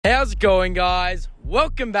How's it going, guys?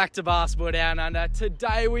 Welcome back to Basketball Down Under.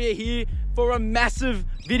 Today we are here for a massive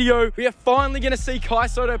video. We are finally going to see Kai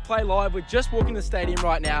Sotto play live. We're just walking the stadium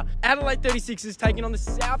right now. Adelaide 36Ers taking on the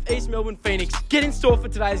South East Melbourne Phoenix. Get in store for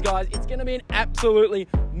today's, guys. It's going to be an absolutely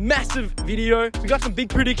massive video. We got some big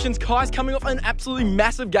predictions. Kai's coming off an absolutely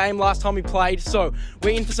massive game last time we played, so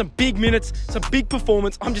we're in for some big minutes, some big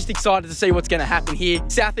performance. I'm just excited to see what's going to happen here.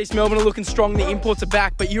 South East Melbourne are looking strong. The imports are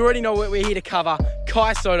back, but you already know what we're here to cover.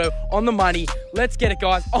 Kai Sotto on the money. Let's get it,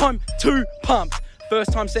 guys. I'm too pumped.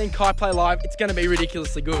 First time seeing Kai play live, it's going to be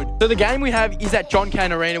ridiculously good. So the game we have is at John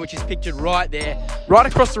Cain Arena, which is pictured right there. Right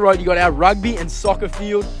across the road, you got our rugby and soccer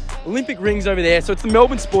field. Olympic rings over there. So it's the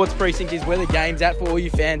Melbourne Sports Precinct is where the game's at for all you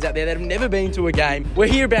fans out there that have never been to a game. We're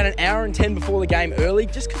here about an hour and 10 before the game early,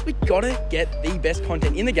 just because we got to get the best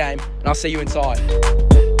content in the game, and I'll see you inside.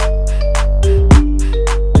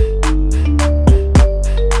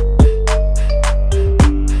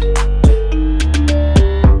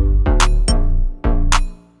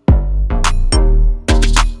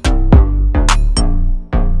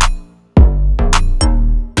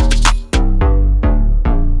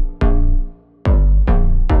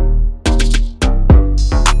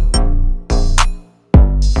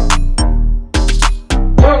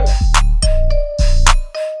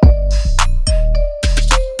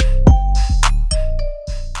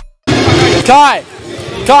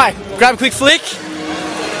 Kai, grab a quick flick.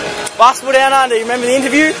 Basketball Down Under, you remember the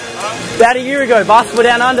interview? About a year ago, Basketball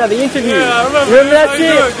Down Under, the interview. Yeah, I remember. Remember that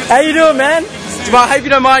shit? How you doing, man? I hope you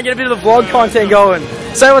don't mind, get a bit of the vlog content going.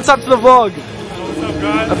 Say what's up to the vlog. What's up,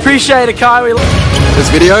 guys? Appreciate it, Kai. This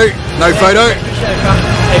video, no photo. Appreciate it, Kai.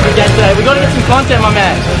 Hey, good game today. We got to get some content, my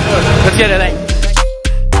man. Let's get it, eh?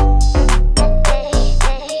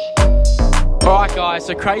 Alright, guys,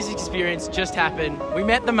 so crazy experience just happened. We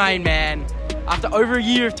met the main man. After over a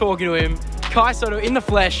year of talking to him, Kai Sotto in the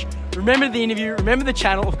flesh. Remember the interview, remember the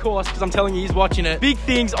channel, of course, because I'm telling you, he's watching it. Big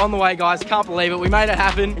things on the way, guys. Can't believe it. We made it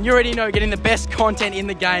happen. And you already know, getting the best content in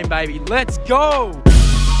the game, baby. Let's go!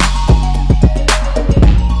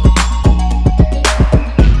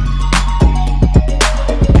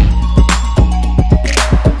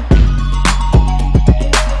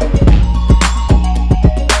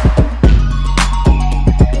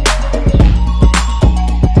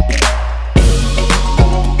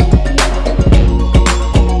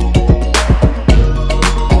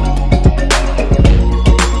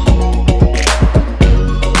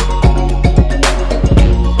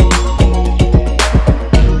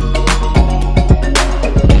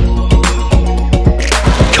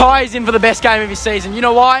 Kai is in for the best game of his season. You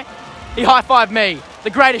know why? He high-fived me, the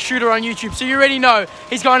greatest shooter on YouTube. So you already know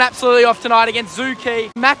he's going absolutely off tonight against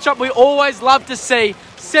Zuki. Matchup we always love to see.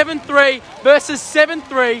 7-3 versus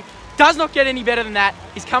 7-3. Does not get any better than that.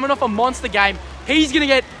 He's coming off a monster game. He's going to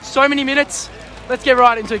get so many minutes. Let's get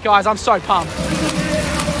right into it, guys. I'm so pumped.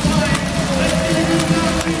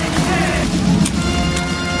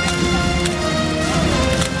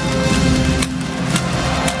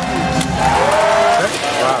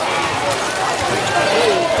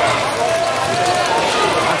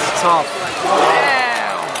 Top.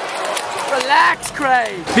 Damn. Relax,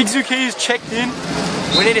 Craig. Big Zuki is checked in.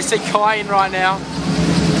 We need to see Kai in right now.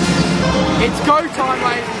 It's go time,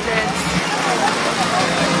 ladies and gents.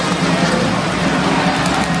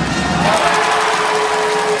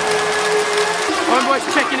 Homeboy's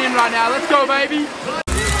checking in right now. Let's go, baby.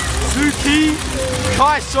 Zuki,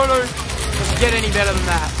 Kai Sotto. Doesn't get any better than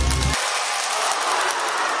that.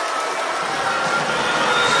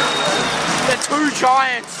 The two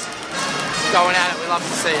giants going at it. We love to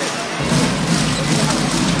see it.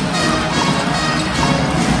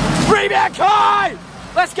 Rebound, Kai!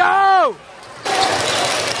 Let's go!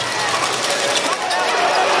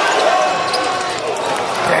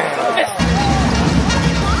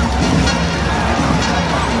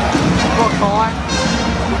 Got Kai.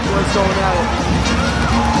 Boys going at it.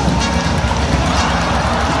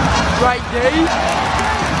 Great D.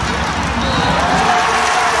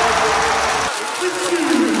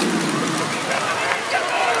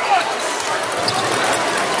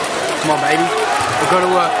 Come on, baby. We've got to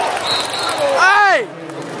work. Hey!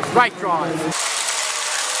 Great drive.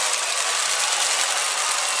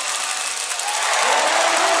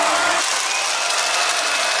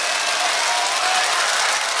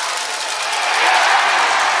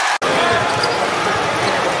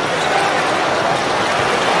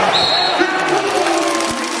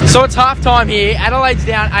 So it's half-time here. Adelaide's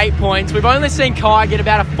down 8 points. We've only seen Kai get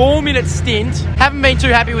about a 4-minute stint. Haven't been too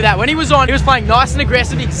happy with that. When he was on, he was playing nice and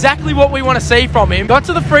aggressive, exactly what we want to see from him. Got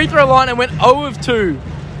to the free throw line and went 0 of 2.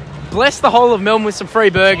 blessed the whole of Melbourne with some free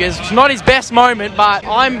burgers. It's not his best moment, but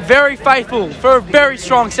I'm very faithful for a very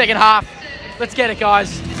strong second half. Let's get it,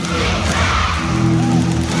 guys.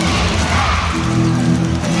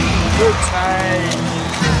 Good take.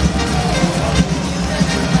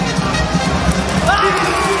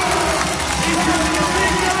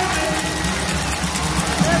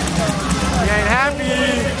 He ain't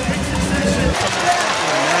happy.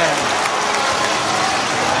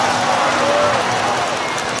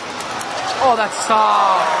 Oh, that's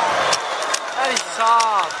soft. That is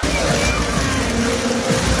soft.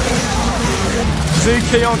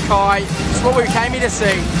 Zuki on Kai. It's what we came here to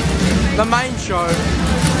see. The main show.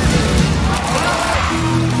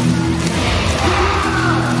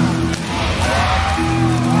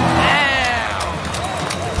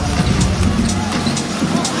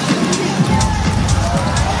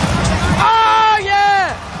 Oh,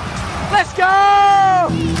 yeah! Let's go!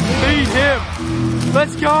 Feed him.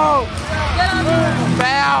 Let's go.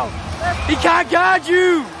 Foul. He can't guard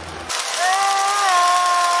you.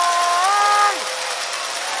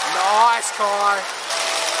 Nice, Kai.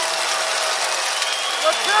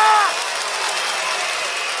 What's that?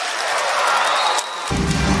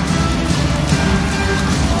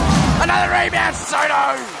 Another rebound,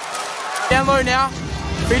 Sotto. Down low now.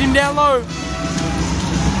 Feed him down low.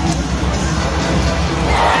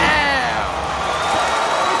 Wow.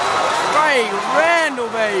 Ray Randall,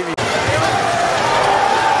 baby.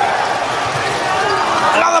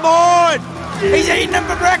 Another board. He's eating them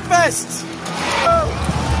for breakfast.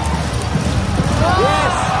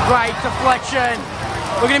 Yes. Great deflection.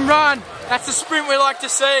 Look at him run. That's the sprint we like to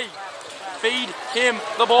see. Feed him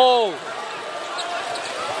the ball.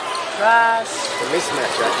 Trash. The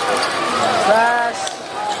mismatch, actually. Trash.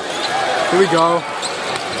 Here we go.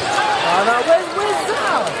 Oh no, where's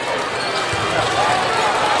Sal?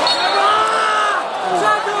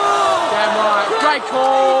 Damn right. Great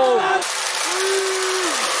call.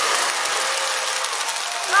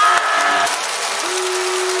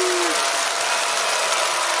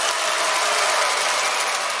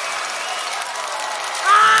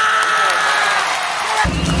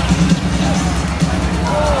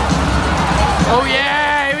 Oh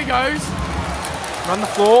yeah, here he goes. Run the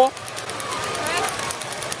floor.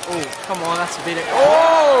 Oh, come on, that's a bit of...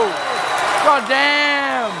 Oh! God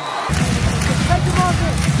damn!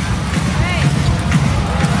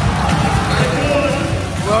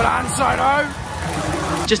 Well done, Sotto.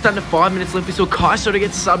 Just under 5 minutes left, we saw Kai Sotto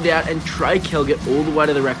get subbed out and Trey Kell get all the way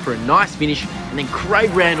to the rack for a nice finish. And then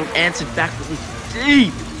Craig Randall answered back with this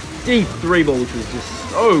deep three ball, which was just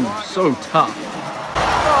so tough.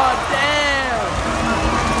 God damn!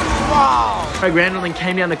 Wow. Craig Randall then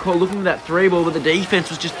came down the court looking for that three ball, but the defense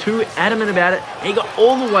was just too adamant about it. And he got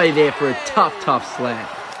all the way there for a tough slam.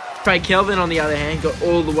 Craig Kelvin, on the other hand, got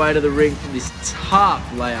all the way to the ring for this tough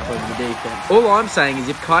layup over the defense. All I'm saying is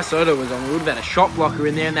if Kai Sotto was on, we would have had a shot blocker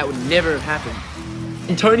in there and that would never have happened.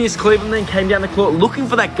 Antonius Cleveland then came down the court looking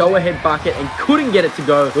for that go-ahead bucket and couldn't get it to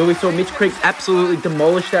go. Where we saw Mitch Creek absolutely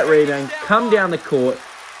demolish that rebound, come down the court,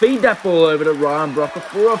 feed that ball over to Ryan Brocker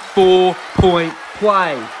for a 4-point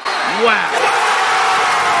play. Wow.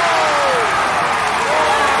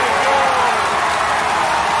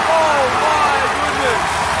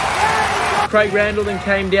 Craig Randall then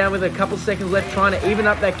came down with a couple seconds left trying to even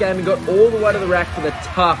up that game and got all the way to the rack for the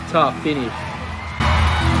tough finish.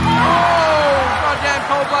 Oh, goddamn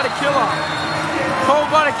cold-blooded killer.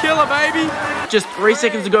 Cold-blooded killer, baby. Just 3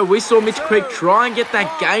 seconds ago, we saw Mitch Creek try and get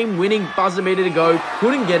that game-winning buzzer beater to go.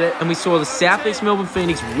 Couldn't get it, and we saw the South East Melbourne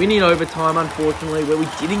Phoenix win in overtime, unfortunately, where we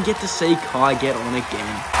didn't get to see Kai get on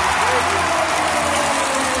again.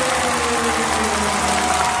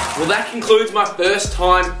 Well, that concludes my first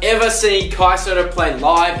time ever seeing Kai Sotto play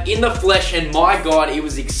live in the flesh, and my God, it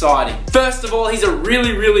was exciting. First of all, he's a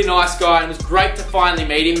really nice guy, and it was great to finally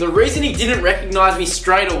meet him. The reason he didn't recognize me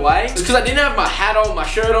straight away was because I didn't have my hat on, my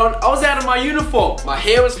shirt on. I was out of my uniform. My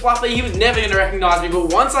hair was fluffy. He was never going to recognize me,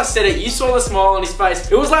 but once I said it, you saw the smile on his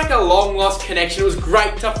face. It was like a long-lost connection. It was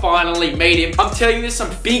great to finally meet him. I'm telling you, there's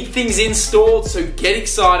some big things installed, so get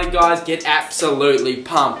excited, guys. Get absolutely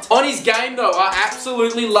pumped. On his game, though, I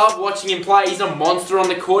absolutely love watching him play. He's a monster on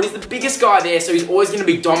the court. He's the biggest guy there, so he's always going to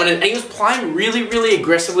be dominant. And he was playing really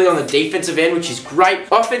aggressively on the defensive end, which is great.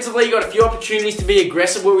 Offensively, he got a few opportunities to be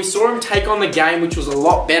aggressive where we saw him take on the game, which was a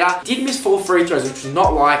lot better. Did miss 4 free throws, which was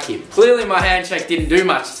not like him. Clearly, my handshake didn't do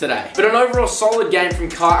much today. But an overall solid game from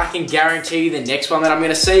Kai. I can guarantee you the next one that I'm going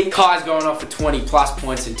to see, Kai's going off for 20+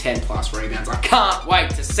 points and 10+ rebounds. I can't wait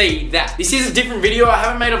to see that. This is a different video. I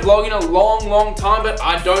haven't made a vlog in a long time, but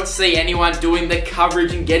I don't see anyone doing the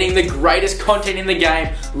coverage and getting getting the greatest content in the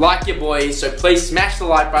game like your boys. So please smash the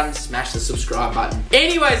like button, smash the subscribe button.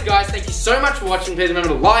 Anyways guys, thank you so much for watching. Please remember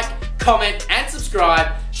to like, comment and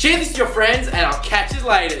subscribe. Share this with your friends and I'll catch you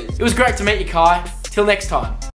later. It was great to meet you, Kai. Till next time.